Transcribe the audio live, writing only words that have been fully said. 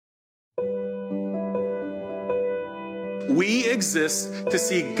We exist to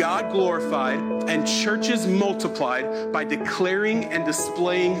see God glorified and churches multiplied by declaring and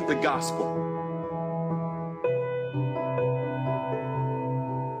displaying the gospel.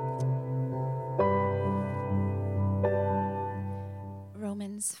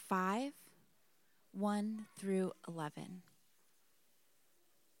 Romans 5, 1 through 11.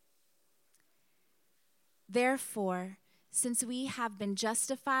 Therefore, since we have been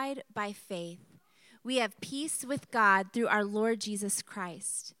justified by faith, we have peace with God through our Lord Jesus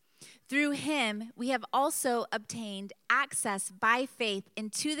Christ. Through him, we have also obtained access by faith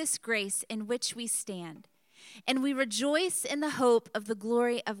into this grace in which we stand, and we rejoice in the hope of the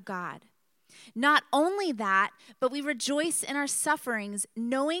glory of God. Not only that, but we rejoice in our sufferings,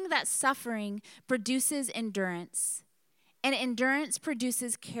 knowing that suffering produces endurance, and endurance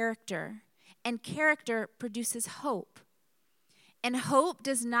produces character, and character produces hope. And hope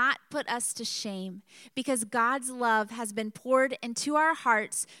does not put us to shame, because God's love has been poured into our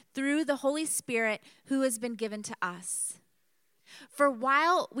hearts through the Holy Spirit who has been given to us. For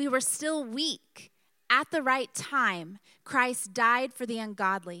while we were still weak, at the right time, Christ died for the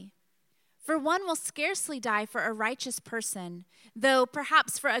ungodly. For one will scarcely die for a righteous person, though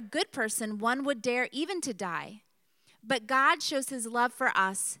perhaps for a good person one would dare even to die. But God shows his love for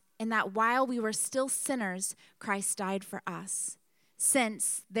us in that while we were still sinners, Christ died for us.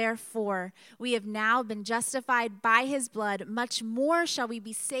 Since, therefore, we have now been justified by his blood, much more shall we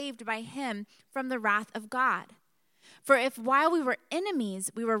be saved by him from the wrath of God. For if while we were enemies,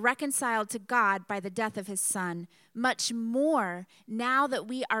 we were reconciled to God by the death of his Son, much more, now that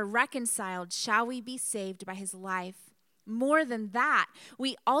we are reconciled, shall we be saved by his life. More than that,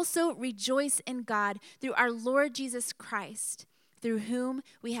 we also rejoice in God through our Lord Jesus Christ, through whom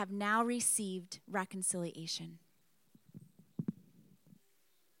we have now received reconciliation.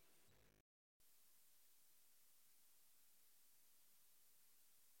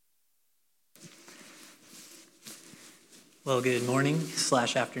 Well, good morning /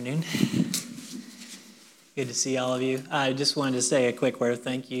 afternoon. Good to see all of you. I just wanted to say a quick word of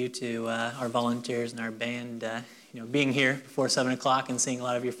thank you to our volunteers and our band. Being here before 7 o'clock and seeing a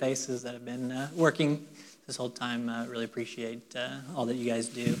lot of your faces that have been working this whole time. Really appreciate all that you guys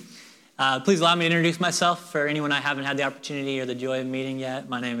do. Please allow me to introduce myself for anyone I haven't had the opportunity or the joy of meeting yet.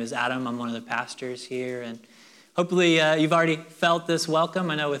 My name is Adam. I'm one of the pastors here, and hopefully you've already felt this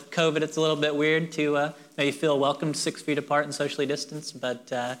welcome. I know with COVID it's a little bit weird to maybe feel welcomed 6 feet apart and socially distanced,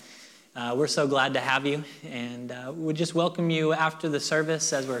 but we're so glad to have you. And we'll just welcome you after the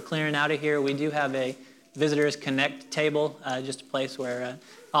service as we're clearing out of here. We do have a Visitors Connect table, just a place where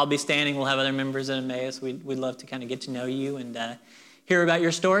I'll be standing. We'll have other members of Emmaus. We'd love to kind of get to know you and hear about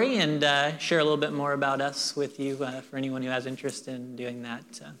your story and share a little bit more about us with you for anyone who has interest in doing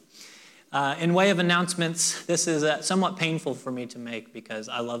that. In way of announcements, this is somewhat painful for me to make because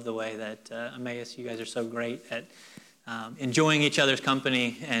I love the way that Emmaus, you guys are so great at enjoying each other's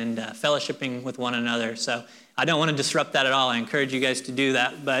company and fellowshipping with one another. So I don't want to disrupt that at all. I encourage you guys to do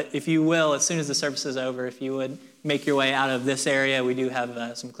that. But if you will, as soon as the service is over, if you would make your way out of this area, we do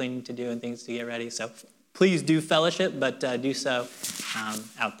have some cleaning to do and things to get ready. So please do fellowship, but do so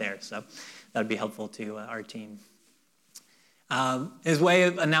out there. So that would be helpful to our team. As way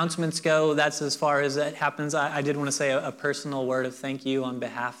of announcements go, that's as far as it happens. I did want to say a personal word of thank you on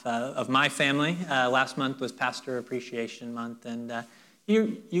behalf of my family. Last month was Pastor Appreciation Month, and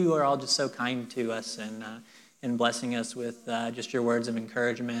you are all just so kind to us and blessing us with just your words of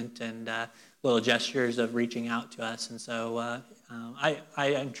encouragement and little gestures of reaching out to us. And so I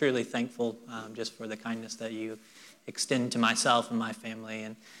am truly thankful just for the kindness that you extend to myself and my family,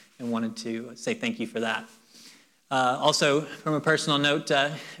 and wanted to say thank you for that. Also, from a personal note,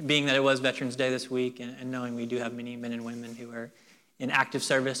 being that it was Veterans Day this week and knowing we do have many men and women who are in active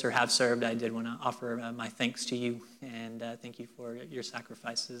service or have served, I did want to offer my thanks to you and thank you for your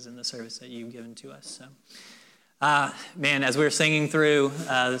sacrifices and the service that you've given to us. So, as we were singing through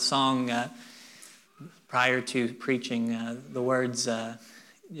the song prior to preaching, the words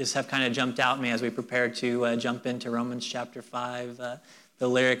just have kind of jumped out at me as we prepared to jump into Romans chapter 5. The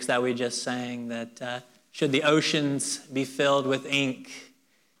lyrics that we just sang that should the oceans be filled with ink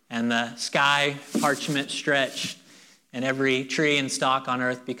and the sky parchment stretched and every tree and stalk on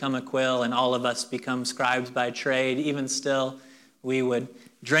earth become a quill and all of us become scribes by trade, even still we would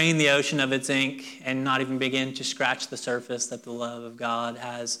drain the ocean of its ink and not even begin to scratch the surface that the love of God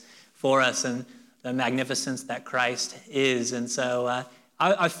has for us and the magnificence that Christ is. And so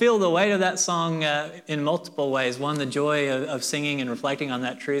I feel the weight of that song in multiple ways. One, the joy of singing and reflecting on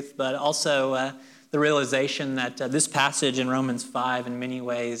that truth, but also the realization that this passage in Romans 5 in many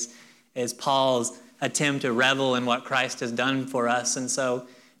ways is Paul's attempt to revel in what Christ has done for us. And so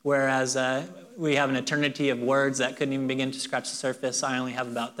whereas we have an eternity of words that couldn't even begin to scratch the surface, I only have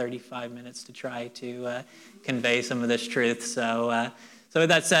about 35 minutes to try to convey some of this truth. So with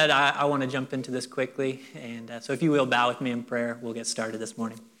that said, I want to jump into this quickly. And so if you will bow with me in prayer, we'll get started this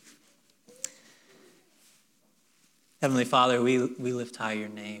morning. Heavenly Father, we lift high your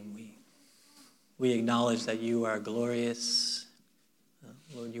name. We acknowledge that you are glorious.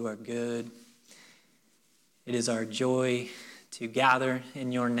 Lord, you are good. It is our joy to gather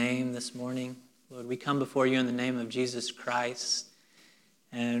in your name this morning. Lord, we come before you in the name of Jesus Christ,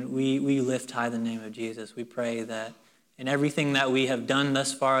 and we lift high the name of Jesus. We pray that in everything that we have done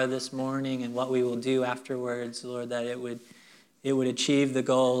thus far this morning and what we will do afterwards, Lord, that it would achieve the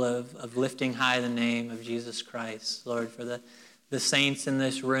goal of lifting high the name of Jesus Christ. Lord, for the saints in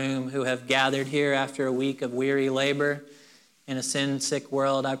this room who have gathered here after a week of weary labor in a sin-sick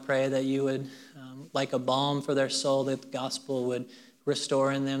world, I pray that you would, like a balm for their soul, that the gospel would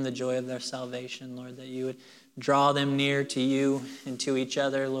restore in them the joy of their salvation, Lord, that you would draw them near to you and to each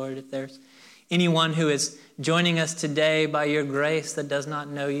other, Lord. If there's anyone who is joining us today by your grace that does not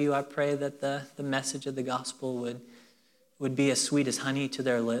know you, I pray that the message of the gospel would be as sweet as honey to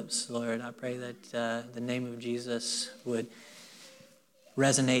their lips, Lord. I pray that the name of Jesus would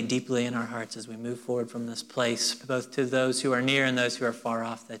resonate deeply in our hearts as we move forward from this place, both to those who are near and those who are far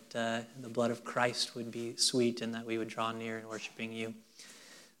off, that the blood of Christ would be sweet and that we would draw near in worshiping you.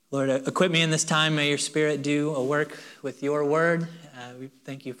 Lord, equip me in this time. May your Spirit do a work with your word. We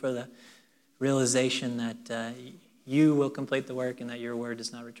thank you for the realization that you will complete the work and that your word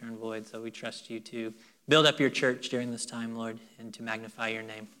does not return void. So we trust you to build up your church during this time, Lord, and to magnify your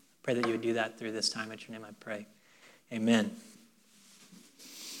name. Pray that you would do that through this time. At your name I pray. Amen.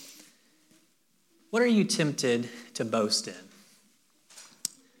 What are you tempted to boast in?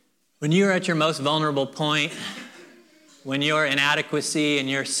 When you are at your most vulnerable point, when your inadequacy and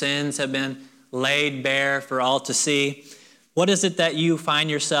your sins have been laid bare for all to see, what is it that you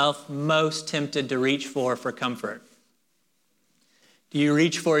find yourself most tempted to reach for comfort? Do you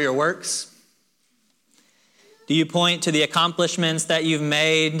reach for your works? Do you point to the accomplishments that you've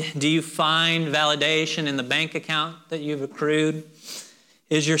made? Do you find validation in the bank account that you've accrued?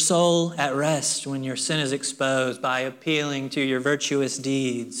 Is your soul at rest when your sin is exposed by appealing to your virtuous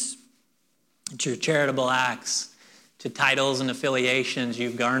deeds, to your charitable acts, to titles and affiliations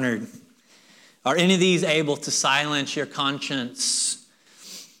you've garnered? Are any of these able to silence your conscience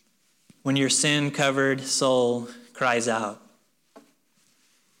when your sin-covered soul cries out?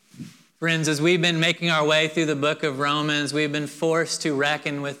 Friends, as we've been making our way through the book of Romans, we've been forced to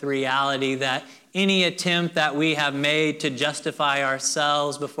reckon with the reality that any attempt that we have made to justify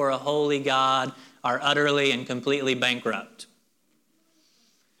ourselves before a holy God are utterly and completely bankrupt.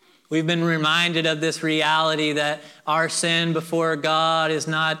 We've been reminded of this reality that our sin before God is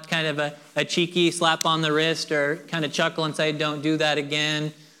not kind of a cheeky slap on the wrist or kind of chuckle and say, don't do that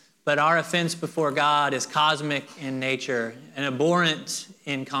again. But our offense before God is cosmic in nature and abhorrent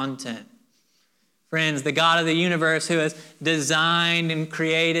in content. Friends, the God of the universe who has designed and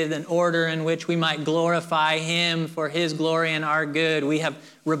created an order in which we might glorify him for his glory and our good, we have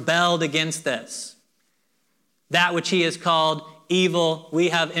rebelled against this. That which he has called evil, we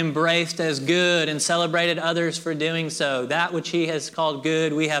have embraced as good and celebrated others for doing so. That which he has called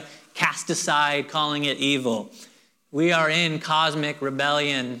good, we have cast aside, calling it evil. We are in cosmic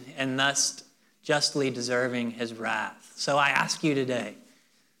rebellion and thus justly deserving his wrath. So I ask you today,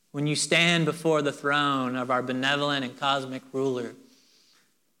 when you stand before the throne of our benevolent and cosmic ruler,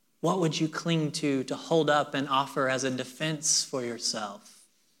 what would you cling to hold up and offer as a defense for yourself?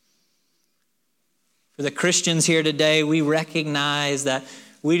 For the Christians here today, we recognize that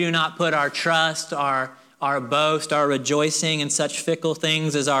we do not put our trust, our boast, our rejoicing in such fickle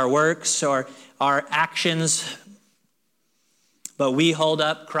things as our works or our actions, but we hold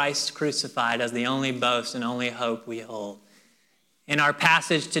up Christ crucified as the only boast and only hope we hold. In our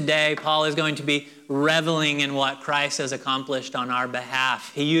passage today, Paul is going to be reveling in what Christ has accomplished on our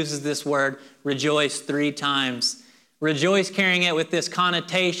behalf. He uses this word, rejoice, 3 times. Rejoice, carrying it with this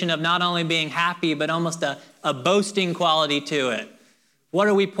connotation of not only being happy, but almost a boasting quality to it. What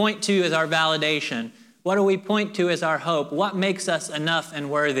do we point to as our validation? What do we point to as our hope? What makes us enough and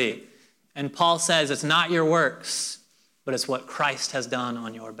worthy? And Paul says it's not your works, but it's what Christ has done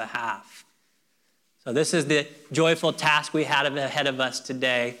on your behalf. So this is the joyful task we had ahead of us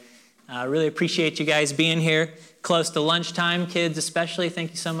today. I really appreciate you guys being here close to lunchtime. Kids especially, thank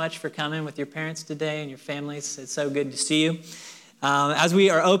you so much for coming with your parents today and your families. It's so good to see you. As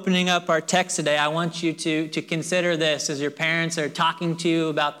we are opening up our text today, I want you to consider this as your parents are talking to you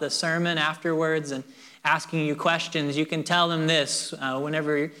about the sermon afterwards and asking you questions. You can tell them this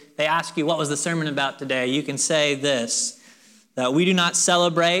whenever they ask you, what was the sermon about today? You can say this, that we do not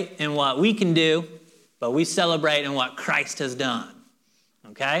celebrate in what we can do, but we celebrate in what Christ has done.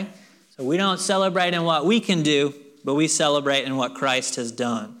 Okay? So we don't celebrate in what we can do, but we celebrate in what Christ has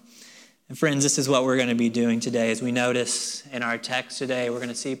done. And friends, this is what we're going to be doing today. As we notice in our text today, we're going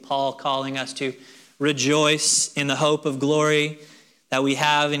to see Paul calling us to rejoice in the hope of glory that we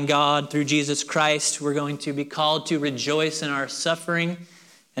have in God through Jesus Christ. We're going to be called to rejoice in our suffering.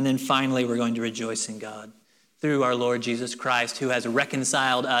 And then finally, we're going to rejoice in God through our Lord Jesus Christ, who has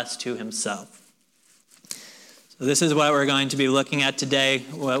reconciled us to himself. So this is what we're going to be looking at today.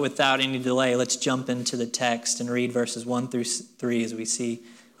 Well, without any delay, let's jump into the text and read verses 1 through 3 as we see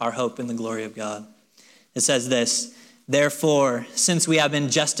our hope in the glory of God. It says this, therefore, since we have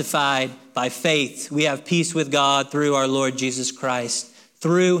been justified by faith, we have peace with God through our Lord Jesus Christ.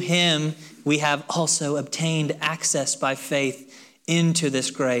 Through him, we have also obtained access by faith into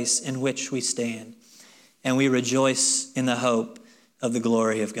this grace in which we stand. And we rejoice in the hope of the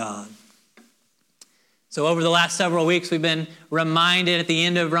glory of God. So over the last several weeks, we've been reminded at the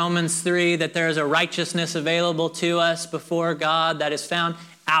end of Romans 3 that there is a righteousness available to us before God that is found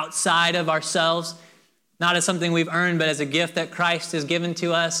outside of ourselves, not as something we've earned, but as a gift that Christ has given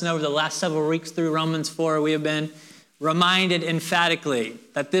to us. And over the last several weeks through Romans 4, we have been reminded emphatically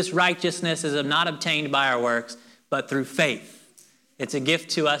that this righteousness is not obtained by our works, but through faith. It's a gift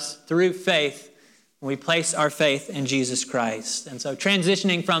to us through faith when we place our faith in Jesus Christ. And so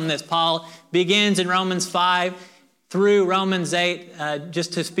transitioning from this, Paul begins in Romans 5 through Romans 8,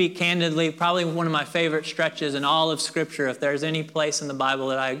 just to speak candidly, probably one of my favorite stretches in all of Scripture. If there's any place in the Bible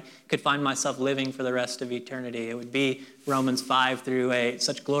that I could find myself living for the rest of eternity, it would be Romans 5 through 8.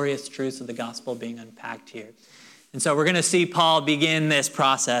 Such glorious truths of the gospel being unpacked here. And so we're going to see Paul begin this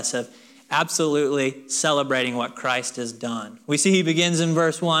process of absolutely celebrating what Christ has done. We see he begins in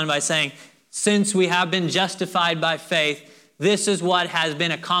verse 1 by saying, since we have been justified by faith, this is what has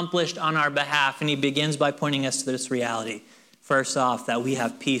been accomplished on our behalf. And he begins by pointing us to this reality. First off, that we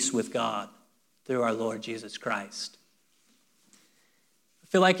have peace with God through our Lord Jesus Christ. I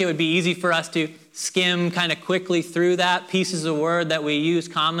feel like it would be easy for us to skim kind of quickly through that. Peace is a word that we use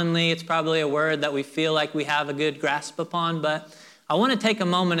commonly. It's probably a word that we feel like we have a good grasp upon. But I want to take a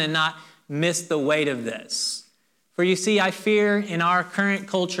moment and not miss the weight of this. For you see, I fear in our current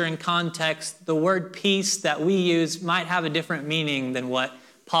culture and context, the word peace that we use might have a different meaning than what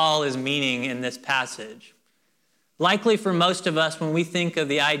Paul is meaning in this passage. Likely for most of us, when we think of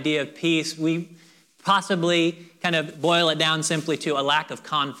the idea of peace, we possibly kind of boil it down simply to a lack of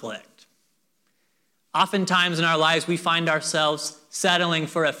conflict. Oftentimes in our lives, we find ourselves settling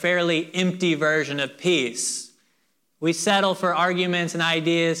for a fairly empty version of peace. We settle for arguments and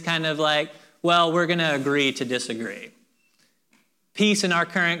ideas kind of like, well, we're going to agree to disagree. Peace in our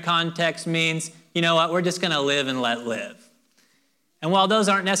current context means, you know what, we're just going to live and let live. And while those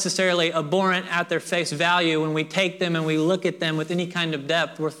aren't necessarily abhorrent at their face value, when we take them and we look at them with any kind of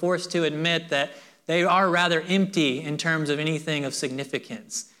depth, we're forced to admit that they are rather empty in terms of anything of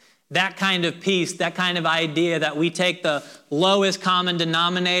significance. That kind of peace, that kind of idea that we take the lowest common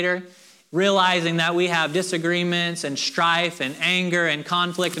denominator, realizing that we have disagreements and strife and anger and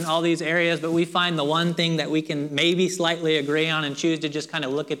conflict in all these areas, but we find the one thing that we can maybe slightly agree on and choose to just kind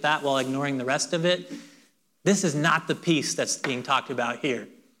of look at that while ignoring the rest of it. This is not the peace that's being talked about here.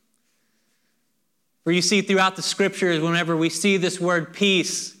 For you see throughout the scriptures, whenever we see this word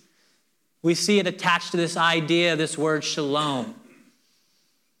peace, we see it attached to this idea, this word shalom.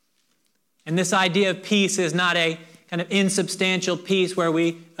 And this idea of peace is not a kind of insubstantial peace where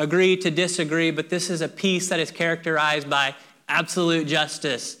we agree to disagree, but this is a peace that is characterized by absolute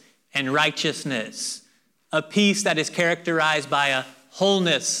justice and righteousness. A peace that is characterized by a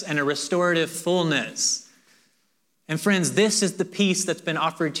wholeness and a restorative fullness. And friends, this is the peace that's been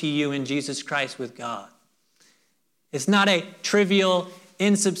offered to you in Jesus Christ with God. It's not a trivial,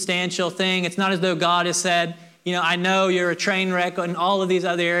 insubstantial thing. It's not as though God has said, you know, I know you're a train wreck in all of these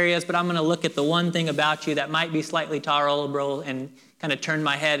other areas, but I'm going to look at the one thing about you that might be slightly tolerable and kind of turn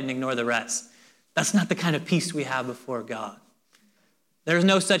my head and ignore the rest. That's not the kind of peace we have before God. There's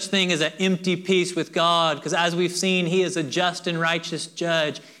no such thing as an empty peace with God, because as we've seen, he is a just and righteous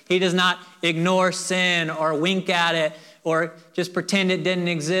judge. He does not ignore sin or wink at it or just pretend it didn't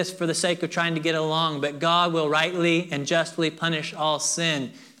exist for the sake of trying to get along, but God will rightly and justly punish all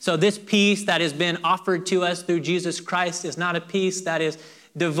sin. So this peace that has been offered to us through Jesus Christ is not a peace that is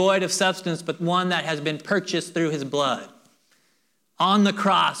devoid of substance, but one that has been purchased through his blood. On the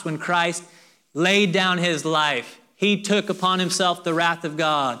cross, when Christ laid down his life, he took upon himself the wrath of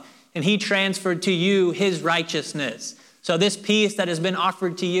God, and he transferred to you his righteousness. So this peace that has been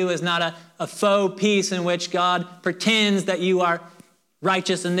offered to you is not a faux peace in which God pretends that you are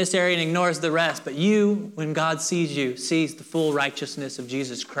righteous in this area and ignores the rest. But you, when God sees you, sees the full righteousness of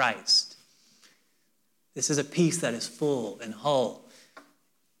Jesus Christ. This is a peace that is full and whole.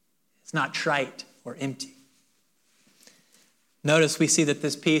 It's not trite or empty. Notice we see that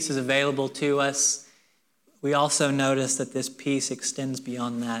this peace is available to us. We also notice that this peace extends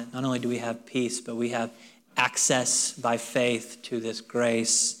beyond that. Not only do we have peace, but we have access by faith to this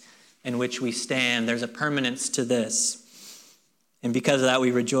grace in which we stand. There's a permanence to this. And because of that,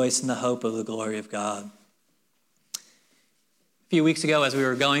 we rejoice in the hope of the glory of God. A few weeks ago, as we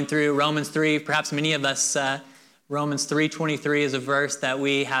were going through Romans 3, perhaps many of us, Romans 3:23 is a verse that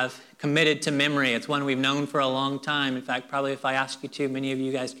we have committed to memory. It's one we've known for a long time. In fact, probably if I asked you to, many of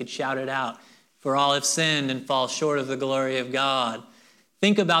you guys could shout it out. For all have sinned and fall short of the glory of God.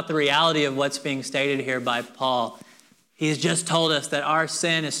 Think about the reality of what's being stated here by Paul. He's just told us that our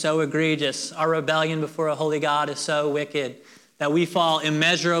sin is so egregious, our rebellion before a holy God is so wicked, that we fall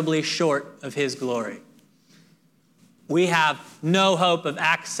immeasurably short of his glory. We have no hope of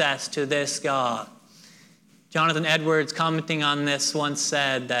access to this God. Jonathan Edwards, commenting on this, once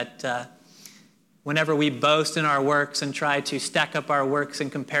said that whenever we boast in our works and try to stack up our works in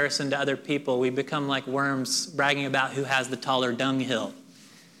comparison to other people, we become like worms bragging about who has the taller dunghill.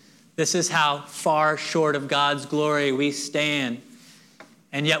 This is how far short of God's glory we stand.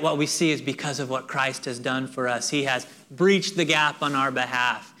 And yet what we see is because of what Christ has done for us. He has breached the gap on our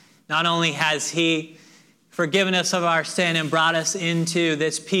behalf. Not only has he forgiven us of our sin and brought us into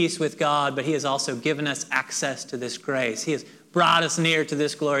this peace with God, but he has also given us access to this grace. He has brought us near to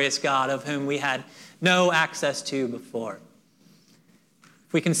this glorious God of whom we had no access to before.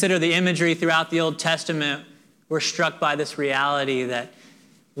 If we consider the imagery throughout the Old Testament, we're struck by this reality that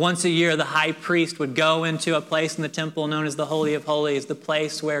once a year, the high priest would go into a place in the temple known as the Holy of Holies, the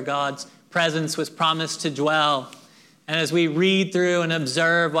place where God's presence was promised to dwell. And as we read through and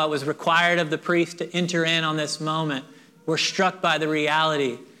observe what was required of the priest to enter in on this moment, we're struck by the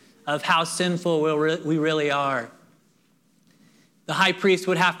reality of how sinful we really are. The high priest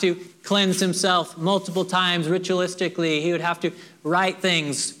would have to cleanse himself multiple times ritualistically. He would have to write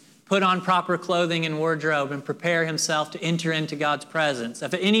things, put on proper clothing and wardrobe, and prepare himself to enter into God's presence.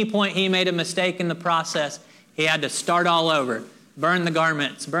 If at any point he made a mistake in the process, he had to start all over, burn the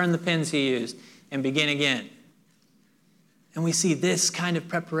garments, burn the pins he used, and begin again. And we see this kind of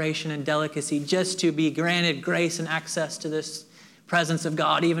preparation and delicacy just to be granted grace and access to this presence of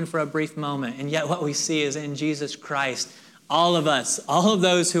God, even for a brief moment. And yet what we see is in Jesus Christ, all of us, all of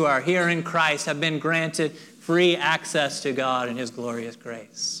those who are here in Christ have been granted free access to God and his glorious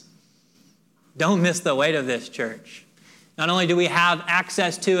grace. Don't miss the weight of this, church. Not only do we have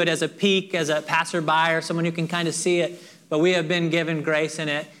access to it as a peek, as a passerby, or someone who can kind of see it, but we have been given grace in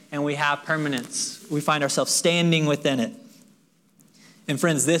it, and we have permanence. We find ourselves standing within it. And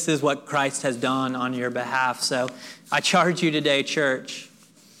friends, this is what Christ has done on your behalf. So I charge you today, church,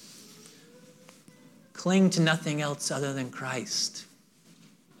 cling to nothing else other than Christ.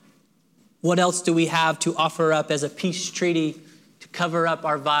 What else do we have to offer up as a peace treaty to cover up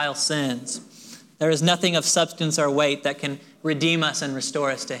our vile sins? There is nothing of substance or weight that can redeem us and restore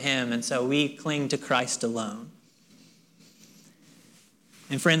us to him. And so we cling to Christ alone.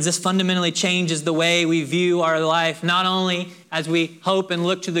 And friends, this fundamentally changes the way we view our life, not only as we hope and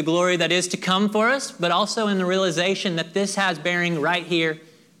look to the glory that is to come for us, but also in the realization that this has bearing right here,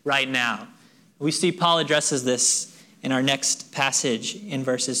 right now. We see Paul addresses this in our next passage in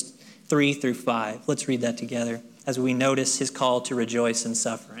verses 3 through 5. Let's read that together as we notice his call to rejoice in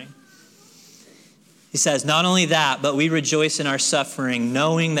suffering. He says, "Not only that, but we rejoice in our suffering,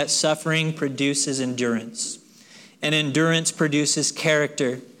 knowing that suffering produces endurance. And endurance produces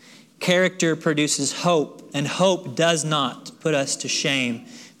character. Character produces hope, and hope does not put us to shame,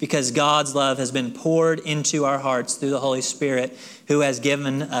 because God's love has been poured into our hearts through the Holy Spirit who is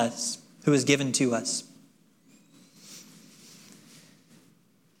given to us."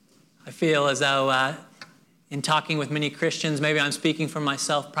 I feel as though in talking with many Christians, maybe I'm speaking for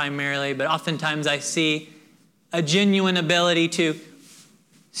myself primarily, but oftentimes I see a genuine ability to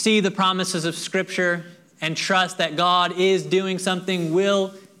see the promises of Scripture and trust that God is doing something,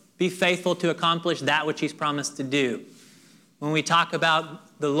 will be faithful to accomplish that which he's promised to do. When we talk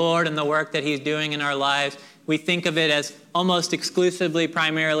about the Lord and the work that he's doing in our lives, we think of it as almost exclusively,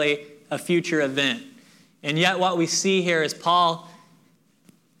 primarily, a future event. And yet what we see here is Paul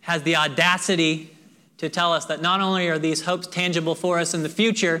has the audacity to tell us that not only are these hopes tangible for us in the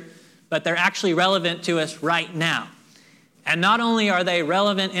future, but they're actually relevant to us right now. And not only are they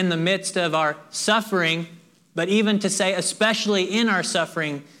relevant in the midst of our suffering, but even to say, especially in our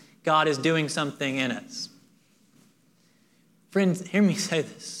suffering, God is doing something in us. Friends, hear me say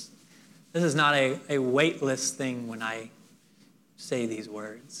this. This is not a weightless thing when I say these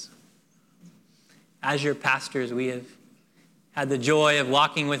words. As your pastors, we have had the joy of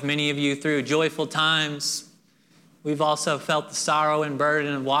walking with many of you through joyful times. We've also felt the sorrow and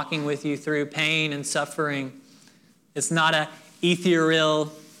burden of walking with you through pain and suffering. It's not an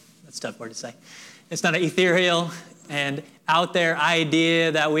ethereal, that's a tough word to say. It's not an ethereal and out there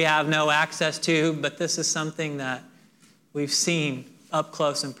idea that we have no access to, but this is something that we've seen up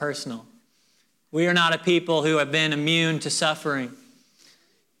close and personal. We are not a people who have been immune to suffering.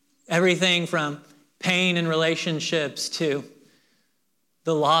 Everything from pain in relationships to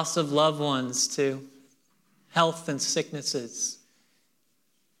the loss of loved ones to health and sicknesses.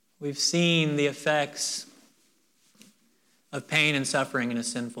 We've seen the effects of pain and suffering in a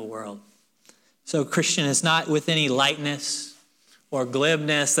sinful world. So, Christian, it's not with any lightness or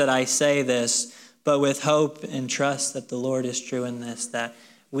glibness that I say this, but with hope and trust that the Lord is true in this, that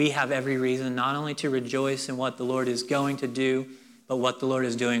we have every reason not only to rejoice in what the Lord is going to do, but what the Lord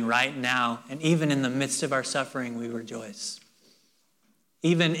is doing right now. And even in the midst of our suffering, we rejoice.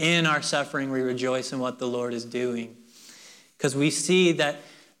 Even in our suffering, we rejoice in what the Lord is doing. Because we see that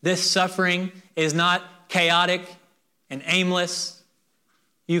this suffering is not chaotic and aimless.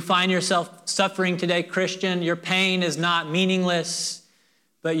 You find yourself suffering today, Christian. Your pain is not meaningless,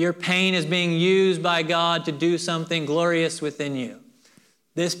 but your pain is being used by God to do something glorious within you.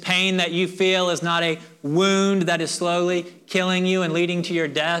 This pain that you feel is not a wound that is slowly killing you and leading to your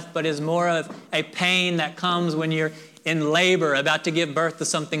death, but is more of a pain that comes when you're in labor, about to give birth to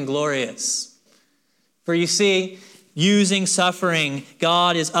something glorious. For you see, using suffering,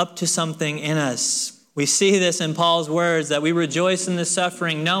 God is up to something in us. We see this in Paul's words, that we rejoice in the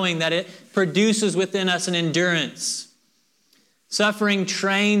suffering, knowing that it produces within us an endurance. Suffering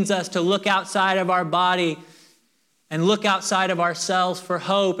trains us to look outside of our body and look outside of ourselves for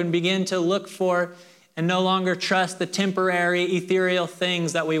hope and begin to look for and no longer trust the temporary, ethereal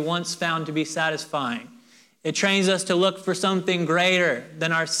things that we once found to be satisfying. It trains us to look for something greater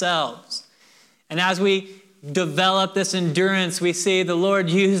than ourselves. And as we develop this endurance, we see the Lord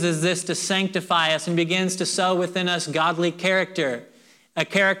uses this to sanctify us and begins to sow within us godly character, a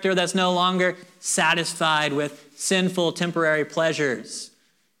character that's no longer satisfied with sinful temporary pleasures,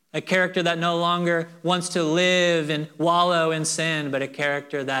 a character that no longer wants to live and wallow in sin, but a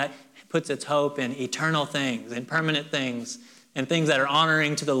character that puts its hope in eternal things and permanent things and things that are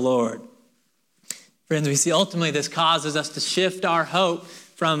honoring to the Lord. Friends, we see ultimately this causes us to shift our hope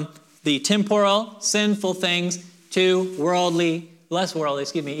from the temporal, sinful things to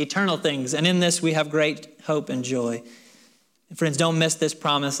eternal things. And in this we have great hope and joy. And friends, don't miss this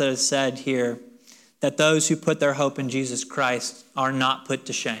promise that is said here, that those who put their hope in Jesus Christ are not put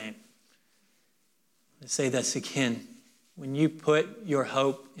to shame. Let's say this again. When you put your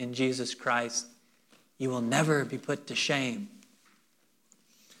hope in Jesus Christ, you will never be put to shame.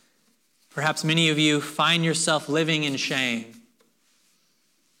 Perhaps many of you find yourself living in shame.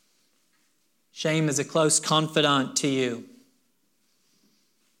 Shame is a close confidant to you.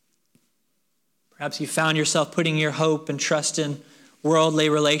 Perhaps you found yourself putting your hope and trust in worldly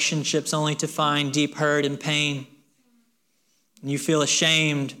relationships only to find deep hurt and pain. And you feel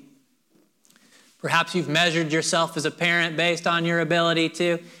ashamed. Perhaps you've measured yourself as a parent based on your ability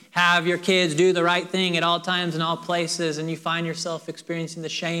to have your kids do the right thing at all times and all places, and you find yourself experiencing the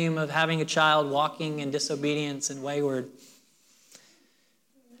shame of having a child walking in disobedience and wayward.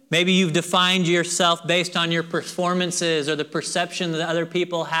 Maybe you've defined yourself based on your performances or the perception that other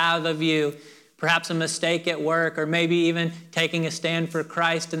people have of you, perhaps a mistake at work, or maybe even taking a stand for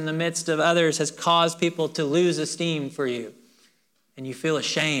Christ in the midst of others has caused people to lose esteem for you, and you feel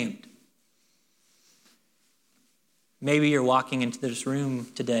ashamed. Maybe you're walking into this room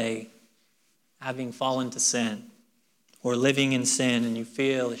today having fallen to sin or living in sin, and you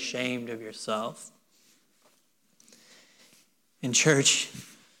feel ashamed of yourself. In church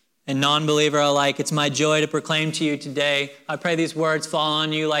and non-believer alike, it's my joy to proclaim to you today, I pray these words fall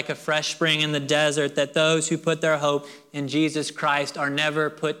on you like a fresh spring in the desert, that those who put their hope in Jesus Christ are never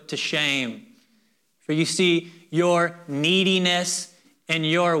put to shame. For you see, your neediness and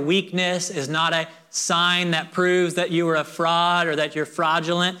your weakness is not a sign that proves that you are a fraud or that you're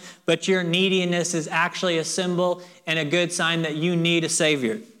fraudulent, but your neediness is actually a symbol and a good sign that you need a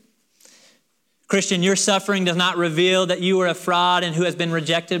Savior. Christian, your suffering does not reveal that you are a fraud and who has been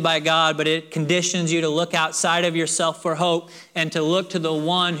rejected by God, but it conditions you to look outside of yourself for hope and to look to the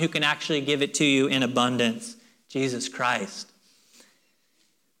one who can actually give it to you in abundance, Jesus Christ.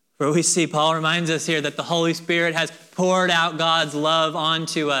 For we see, Paul reminds us here that the Holy Spirit has poured out God's love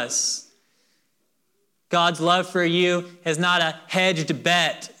onto us. God's love for you is not a hedged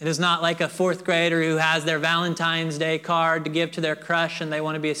bet. It is not like a fourth grader who has their Valentine's Day card to give to their crush and they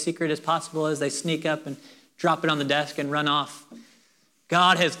want to be as secret as possible as they sneak up and drop it on the desk and run off.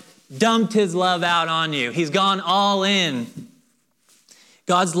 God has dumped his love out on you. He's gone all in.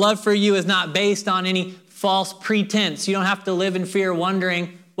 God's love for you is not based on any false pretense. You don't have to live in fear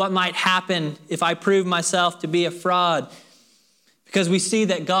wondering what might happen if I prove myself to be a fraud. Because we see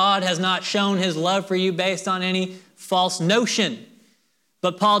that God has not shown his love for you based on any false notion.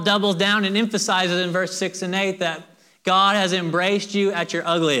 But Paul doubles down and emphasizes in verse 6 and 8 that God has embraced you at your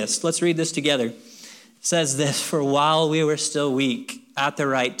ugliest. Let's read this together. It says this, "For while we were still weak, at the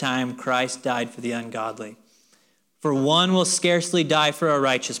right time, Christ died for the ungodly. For one will scarcely die for a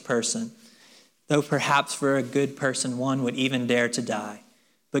righteous person, though perhaps for a good person one would even dare to die.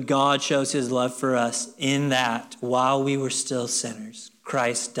 But God shows his love for us in that while we were still sinners,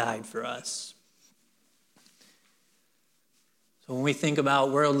 Christ died for us." So when we think about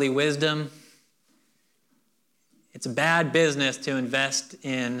worldly wisdom, it's a bad business to invest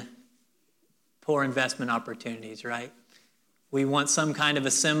in poor investment opportunities, right? We want some kind of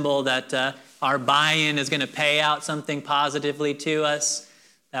a symbol that our buy-in is going to pay out something positively to us,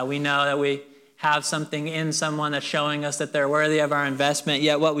 that we know that we have something in someone that's showing us that they're worthy of our investment.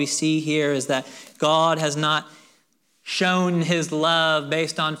 Yet what we see here is that God has not shown his love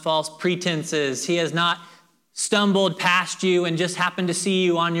based on false pretenses. He has not stumbled past you and just happened to see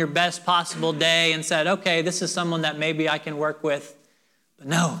you on your best possible day and said, okay, this is someone that maybe I can work with. But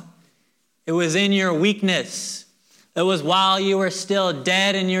no, it was in your weakness. It was while you were still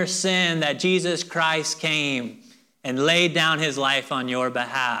dead in your sin that Jesus Christ came and laid down his life on your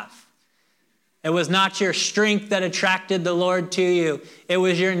behalf. It was not your strength that attracted the Lord to you. It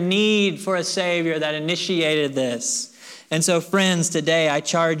was your need for a Savior that initiated this. And so, friends, today I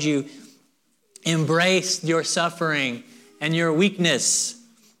charge you, embrace your suffering and your weakness.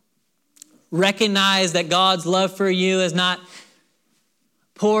 Recognize that God's love for you is not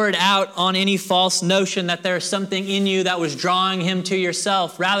poured out on any false notion that there's something in you that was drawing him to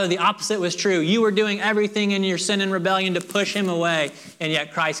yourself. Rather, the opposite was true. You were doing everything in your sin and rebellion to push him away, and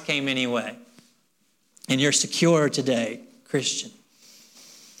yet Christ came anyway. And you're secure today, Christian.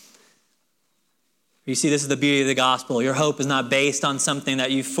 You see, this is the beauty of the gospel. Your hope is not based on something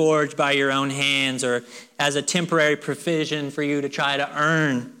that you forged by your own hands or as a temporary provision for you to try to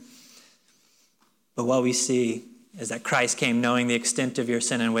earn. But what we see is that Christ came knowing the extent of your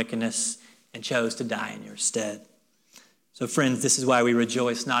sin and wickedness and chose to die in your stead. So friends, this is why we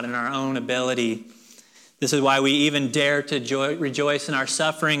rejoice not in our own ability. This is why we even dare to rejoice in our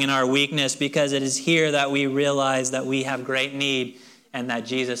suffering and our weakness, because it is here that we realize that we have great need and that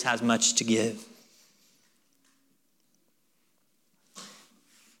Jesus has much to give.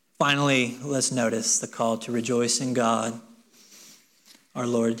 Finally, let's notice the call to rejoice in God, our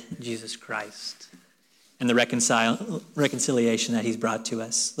Lord Jesus Christ, and the reconciliation that he's brought to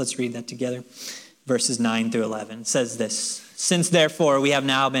us. Let's read that together. Verses 9 through 11. It says this, "Since therefore we have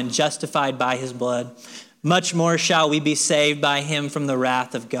now been justified by his blood, much more shall we be saved by him from the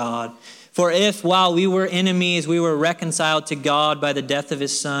wrath of God. For if while we were enemies we were reconciled to God by the death of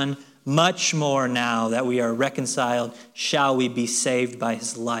his Son, much more now that we are reconciled shall we be saved by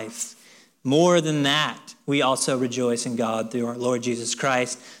his life. More than that, we also rejoice in God through our Lord Jesus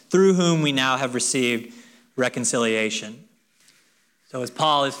Christ, through whom we now have received reconciliation." So as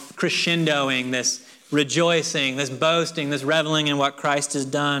Paul is crescendoing this rejoicing, this boasting, this reveling in what Christ has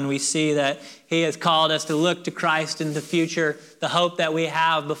done, we see that he has called us to look to Christ in the future, the hope that we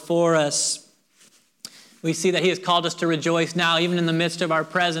have before us. We see that he has called us to rejoice now, even in the midst of our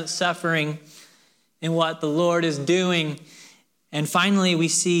present suffering, in what the Lord is doing. And finally, we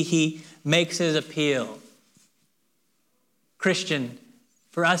see he makes his appeal. Christian,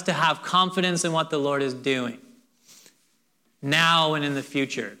 for us to have confidence in what the Lord is doing, now and in the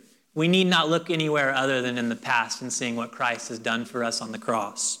future, we need not look anywhere other than in the past and seeing what Christ has done for us on the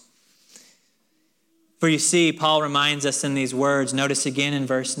cross. For you see, Paul reminds us in these words, notice again in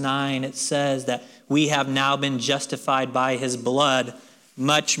verse 9, it says that we have now been justified by his blood.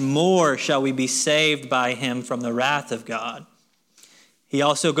 Much more shall we be saved by him from the wrath of God. He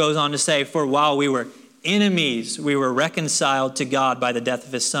also goes on to say, for while we were enemies, we were reconciled to God by the death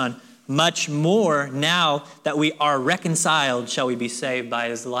of his Son. Much more now that we are reconciled shall we be saved by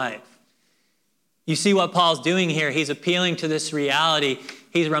his life. You see what Paul's doing here? He's appealing to this reality.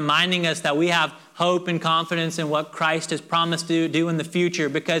 He's reminding us that we have hope and confidence in what Christ has promised to do in the future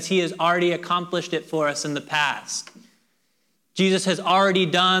because he has already accomplished it for us in the past. Jesus has already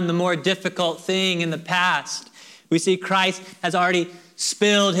done the more difficult thing in the past. We see Christ has already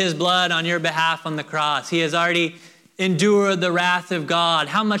spilled his blood on your behalf on the cross. He has already endured the wrath of God.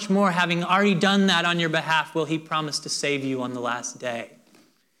 How much more, having already done that on your behalf, will he promise to save you on the last day?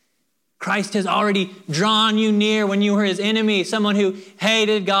 Christ has already drawn you near when you were his enemy, someone who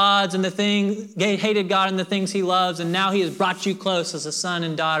hated God and the things he loves, and now he has brought you close as a son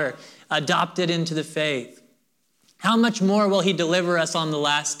and daughter, adopted into the faith. How much more will he deliver us on the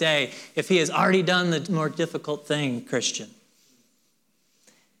last day if he has already done the more difficult thing, Christian?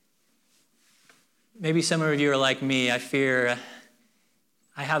 Maybe some of you are like me. I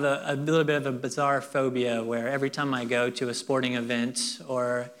have a little bit of a bizarre phobia where every time I go to a sporting event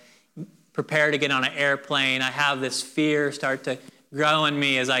or prepare to get on an airplane, I have this fear start to grow in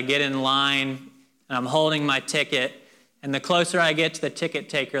me as I get in line and I'm holding my ticket. And the closer I get to the ticket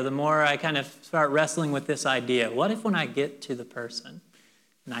taker, the more I kind of start wrestling with this idea. What if when I get to the person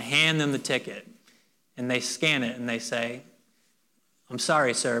and I hand them the ticket and they scan it and they say, "I'm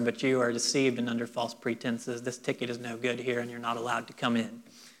sorry, sir, but you are deceived and under false pretenses. This ticket is no good here and you're not allowed to come in."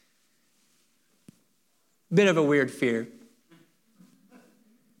 Bit of a weird fear.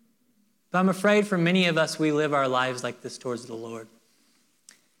 But I'm afraid for many of us, we live our lives like this towards the Lord.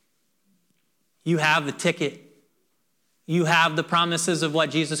 You have the ticket. You have the promises of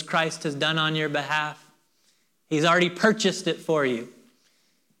what Jesus Christ has done on your behalf. He's already purchased it for you.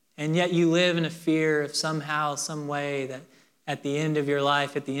 And yet you live in a fear of somehow, some way that at the end of your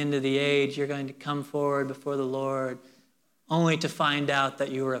life, at the end of the age, you're going to come forward before the Lord only to find out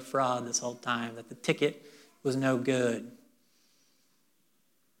that you were a fraud this whole time, that the ticket was no good.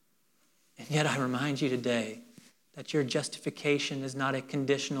 And yet I remind you today that your justification is not a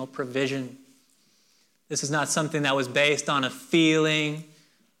conditional provision. This is not something that was based on a feeling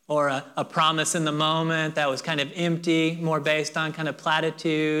or a promise in the moment that was kind of empty, more based on kind of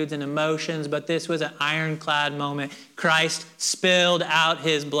platitudes and emotions, but this was an ironclad moment. Christ spilled out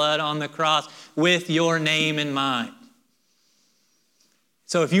his blood on the cross with your name in mind.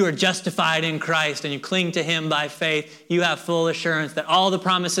 So if you are justified in Christ and you cling to him by faith, you have full assurance that all the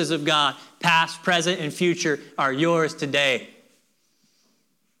promises of God, past, present, and future, are yours today.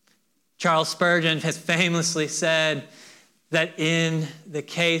 Charles Spurgeon has famously said that in the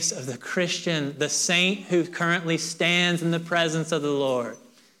case of the Christian, the saint who currently stands in the presence of the Lord,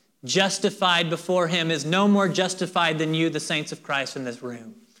 justified before him, is no more justified than you, the saints of Christ in this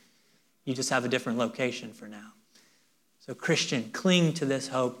room. You just have a different location for now. So Christian, cling to this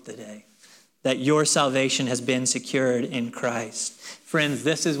hope today, that your salvation has been secured in Christ. Friends,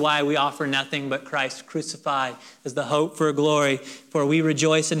 this is why we offer nothing but Christ crucified as the hope for glory, for we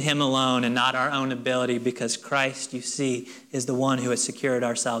rejoice in him alone and not our own ability, because Christ, you see, is the one who has secured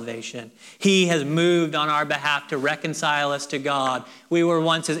our salvation. He has moved on our behalf to reconcile us to God. We were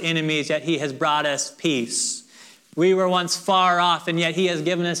once his enemies, yet he has brought us peace. We were once far off, and yet he has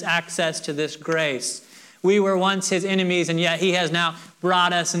given us access to this grace. We were once his enemies, and yet he has now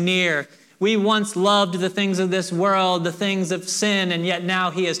brought us near. We once loved the things of this world, the things of sin, and yet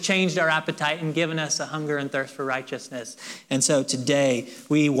now he has changed our appetite and given us a hunger and thirst for righteousness. And so today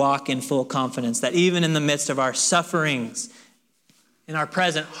we walk in full confidence that even in the midst of our sufferings, in our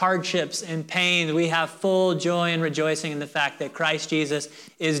present hardships and pains, we have full joy and rejoicing in the fact that Christ Jesus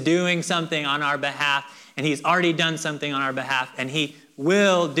is doing something on our behalf, and he's already done something on our behalf, and he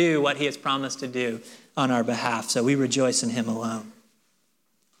will do what he has promised to do on our behalf. So we rejoice in him alone.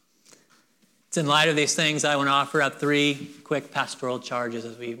 It's in light of these things I want to offer up 3 quick pastoral charges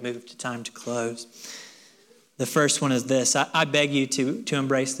as we move to time to close. The first one is this. I beg you to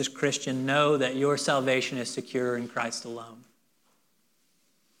embrace this, Christian. Know that your salvation is secure in Christ alone.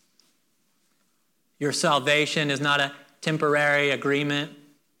 Your salvation is not a temporary agreement.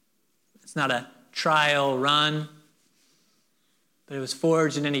 It's not a trial run. But it was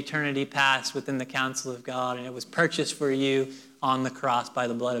forged in an eternity past within the counsel of God, and it was purchased for you on the cross by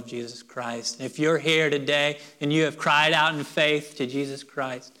the blood of Jesus Christ. And if you're here today and you have cried out in faith to Jesus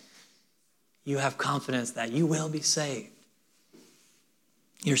Christ, you have confidence that you will be saved.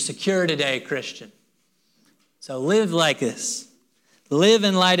 You're secure today, Christian. So live like this. Live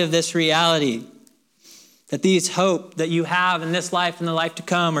in light of this reality, that these hope that you have in this life and the life to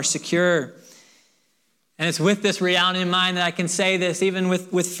come are secure. And it's with this reality in mind that I can say this, even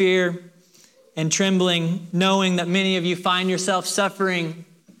with fear and trembling, knowing that many of you find yourself suffering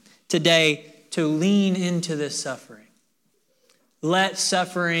today, to lean into this suffering. Let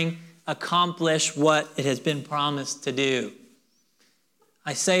suffering accomplish what it has been promised to do.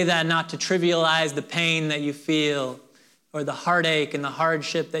 I say that not to trivialize the pain that you feel or the heartache and the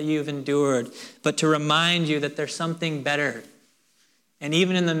hardship that you've endured, but to remind you that there's something better. And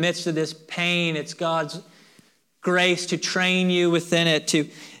even in the midst of this pain, it's God's grace to train you within it, to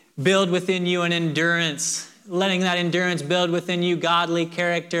build within you an endurance, letting that endurance build within you godly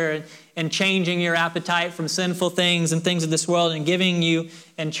character and changing your appetite from sinful things and things of this world and giving you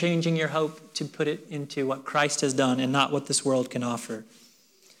and changing your hope to put it into what Christ has done and not what this world can offer.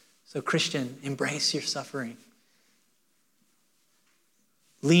 So Christian, embrace your suffering.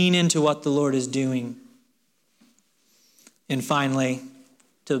 Lean into what the Lord is doing. And finally,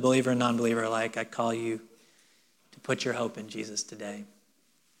 to the believer and non-believer alike, I call you to put your hope in Jesus today.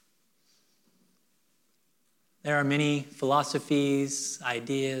 There are many philosophies,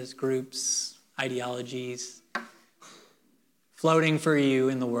 ideas, groups, ideologies floating for you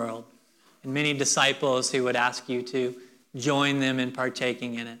in the world, and many disciples who would ask you to join them in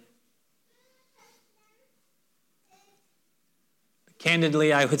partaking in it. But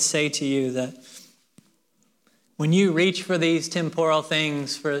candidly, I would say to you that when you reach for these temporal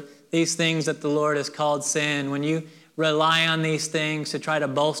things, for these things that the Lord has called sin, when you rely on these things to try to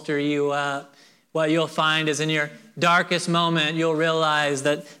bolster you up, what you'll find is in your darkest moment, you'll realize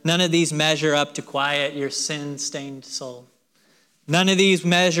that none of these measure up to quiet your sin-stained soul. None of these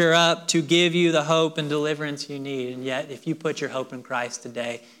measure up to give you the hope and deliverance you need. And yet, if you put your hope in Christ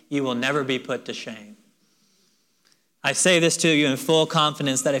today, you will never be put to shame. I say this to you in full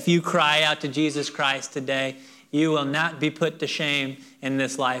confidence that if you cry out to Jesus Christ today, you will not be put to shame in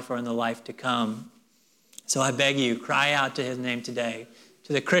this life or in the life to come. So I beg you, cry out to his name today.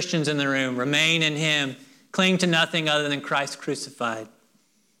 To the Christians in the room, remain in him. Cling to nothing other than Christ crucified.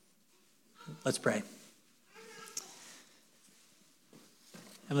 Let's pray.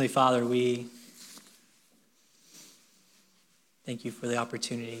 Heavenly Father, we thank you for the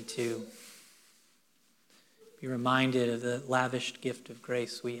opportunity to be reminded of the lavish gift of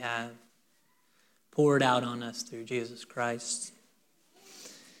grace we have poured out on us through Jesus Christ.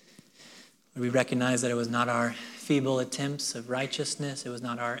 We recognize that it was not our feeble attempts of righteousness, it was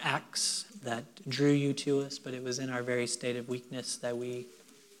not our acts that drew you to us, but it was in our very state of weakness that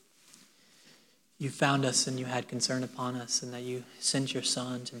you found us and you had concern upon us, and that you sent your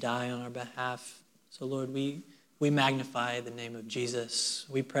Son to die on our behalf. So Lord, we magnify the name of Jesus.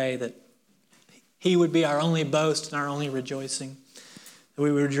 We pray that he would be our only boast and our only rejoicing, that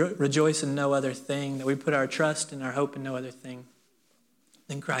we would rejoice in no other thing, that we put our trust and our hope in no other thing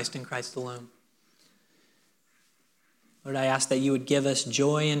than Christ and Christ alone. Lord, I ask that you would give us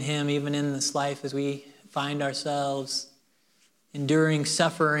joy in him, even in this life as we find ourselves enduring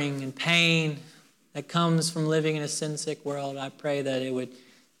suffering and pain that comes from living in a sin-sick world. I pray that it would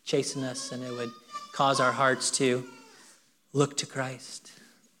chasten us and it would cause our hearts to look to Christ.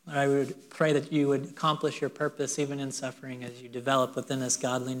 Lord, I would pray that you would accomplish your purpose even in suffering as you develop within us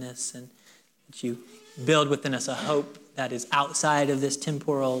godliness, and that you build within us a hope that is outside of this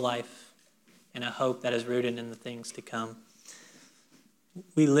temporal life, and a hope that is rooted in the things to come.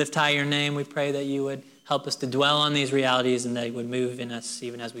 We lift high your name. We pray that you would help us to dwell on these realities and that it would move in us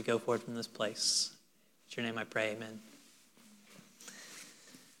even as we go forward from this place. In your name I pray, amen.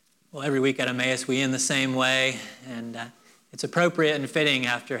 Well, every week at Emmaus, we end the same way, and it's appropriate and fitting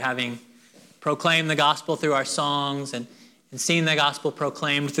after having proclaimed the gospel through our songs and seen the gospel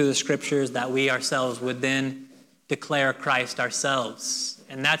proclaimed through the scriptures, that we ourselves would then declare Christ ourselves.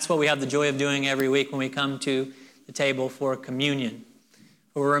 And that's what we have the joy of doing every week when we come to the table for communion.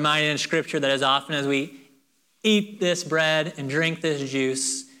 We're reminded in Scripture that as often as we eat this bread and drink this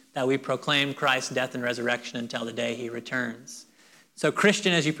juice, that we proclaim Christ's death and resurrection until the day he returns. So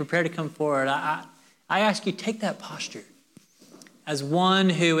Christian, as you prepare to come forward, I ask you, take that posture as one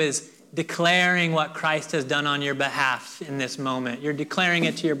who is declaring what Christ has done on your behalf in this moment. You're declaring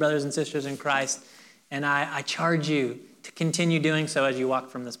it to your brothers and sisters in Christ, and I charge you to continue doing so as you walk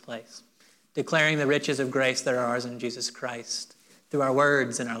from this place, declaring the riches of grace that are ours in Jesus Christ through our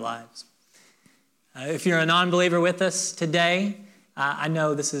words and our lives. If you're a non-believer with us today, I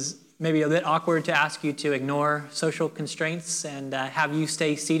know this is maybe a bit awkward to ask you to ignore social constraints and have you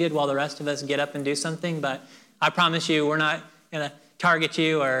stay seated while the rest of us get up and do something, but I promise you we're not going to target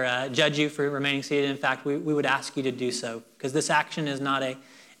you or judge you for remaining seated. In fact, we would ask you to do so, because this action is not an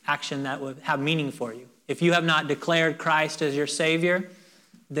action that would have meaning for you. If you have not declared Christ as your Savior,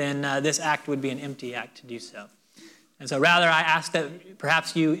 then this act would be an empty act to do so. And so rather, I ask that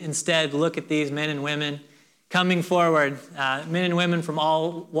perhaps you instead look at these men and women coming forward, men and women from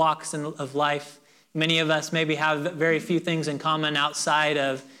all walks of life. Many of us maybe have very few things in common outside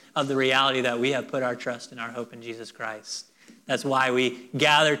of of the reality that we have put our trust and our hope in Jesus Christ. That's why we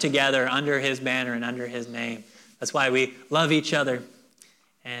gather together under his banner and under his name. That's why we love each other.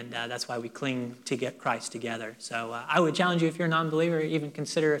 And that's why we cling to get Christ together. So I would challenge you, if you're a non-believer, even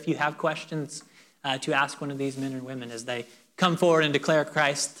consider if you have questions to ask one of these men or women as they come forward and declare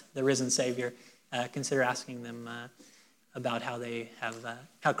Christ the risen Savior. Consider asking them about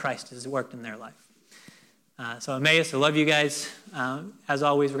how Christ has worked in their life. So Emmaus, I love you guys. As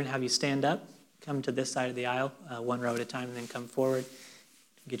always, we're going to have you stand up, come to this side of the aisle, one row at a time, and then come forward.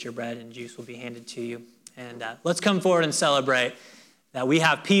 Get your bread and juice will be handed to you. And let's come forward and celebrate that we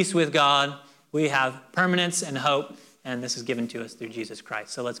have peace with God, we have permanence and hope, and this is given to us through Jesus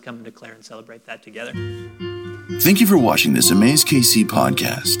Christ. So let's come and declare and celebrate that together. Thank you for watching this Amaze KC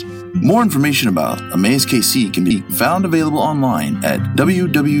podcast. More information about Amaze KC can be found available online at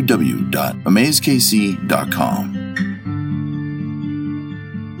www.amazekc.com.